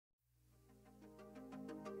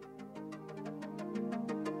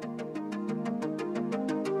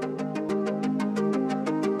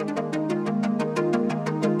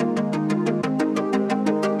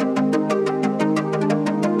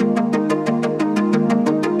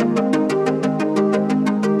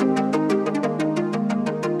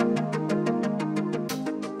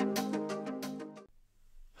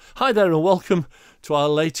Hi there and welcome to our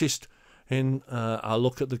latest in our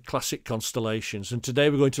look at the classic constellations, and today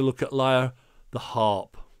we're going to look at Lyra, the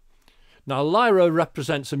harp. Now Lyra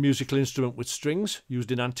represents a musical instrument with strings used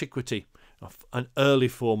in antiquity, an early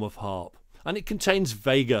form of harp, and it contains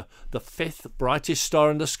Vega, the fifth brightest star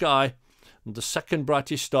in the sky and the second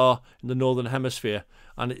brightest star in the northern hemisphere,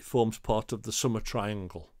 and it forms part of the summer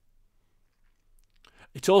triangle.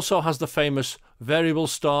 It also has the famous variable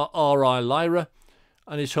star Ri Lyra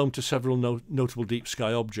and is home to several notable deep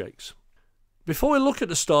sky objects. Before we look at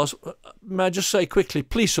the stars, may I just say quickly,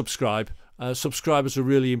 please subscribe. Subscribers are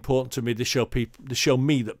really important to me. They show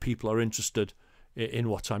me that people are interested in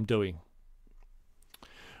what I'm doing.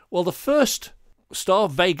 Well, the first star,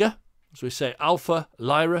 Vega, as we say, Alpha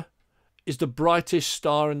Lyra, is the brightest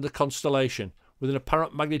star in the constellation with an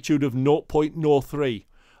apparent magnitude of 0.03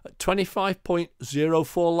 at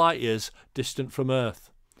 25.04 light years distant from Earth.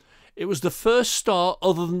 It was the first star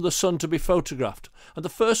other than the Sun to be photographed and the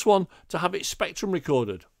first one to have its spectrum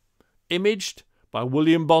recorded. Imaged by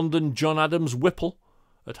William Bond and John Adams Whipple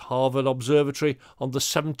at Harvard Observatory on the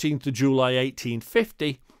 17th of July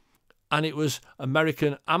 1850, and it was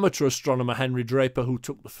American amateur astronomer Henry Draper who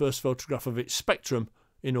took the first photograph of its spectrum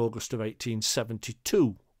in August of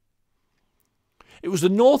 1872. It was the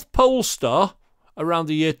North Pole star around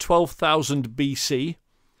the year 12,000 BC,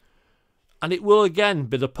 and it will again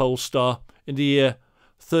be the pole star in the year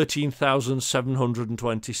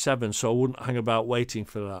 13,727, so I wouldn't hang about waiting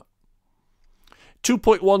for that.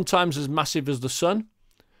 2.1 times as massive as the Sun,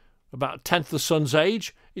 about a tenth the Sun's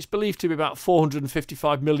age. It's believed to be about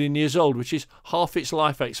 455 million years old, which is half its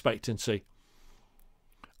life expectancy.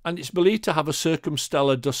 And it's believed to have a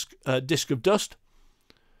circumstellar disk of dust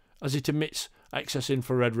as it emits excess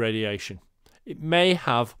infrared radiation. It may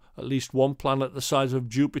have at least one planet the size of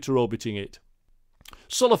Jupiter orbiting it.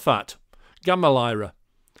 Sulfat, Gamma Lyra,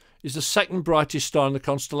 is the second brightest star in the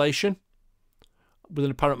constellation with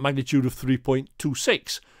an apparent magnitude of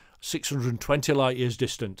 3.26, 620 light years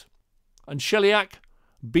distant. And Sheliak,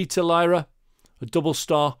 Beta Lyra, a double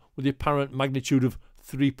star with the apparent magnitude of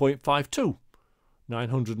 3.52,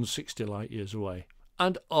 960 light years away.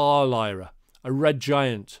 And R Lyra, a red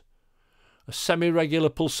giant, a semi-regular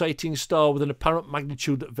pulsating star with an apparent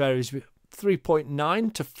magnitude that varies with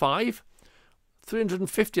 3.9 to 5,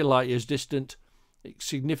 350 light years distant. It's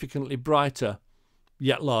significantly brighter,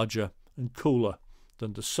 yet larger and cooler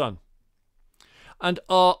than the Sun. And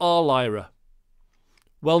R Lyra,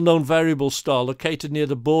 well-known variable star located near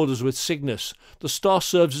the borders with Cygnus. The star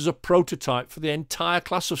serves as a prototype for the entire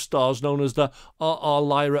class of stars known as the R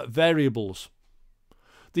Lyra variables.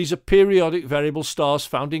 These are periodic variable stars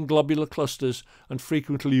found in globular clusters and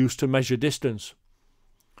frequently used to measure distance,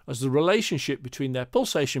 as the relationship between their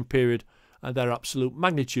pulsation period and their absolute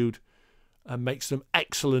magnitude makes them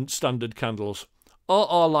excellent standard candles.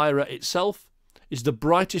 R Lyra itself is the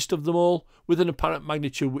brightest of them all, with an apparent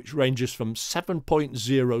magnitude which ranges from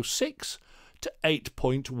 7.06 to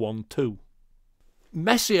 8.12.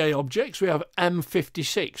 Messier objects, we have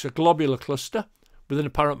M56, a globular cluster with an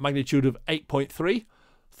apparent magnitude of 8.3,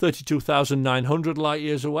 32,900 light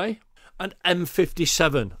years away, and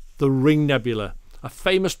M57, the Ring Nebula, a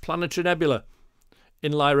famous planetary nebula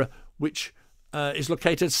in Lyra which is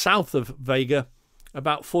located south of Vega,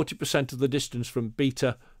 about 40% of the distance from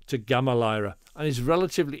Beta to Gamma Lyra, and is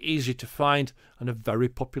relatively easy to find and a very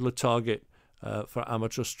popular target for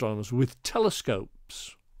amateur astronomers with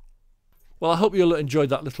telescopes. Well, I hope you'll enjoy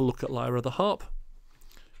that little look at Lyra the harp.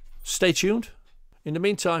 Stay tuned. In the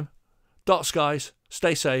meantime, dark skies,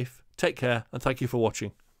 stay safe, take care, and thank you for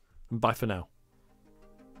watching. And bye for now.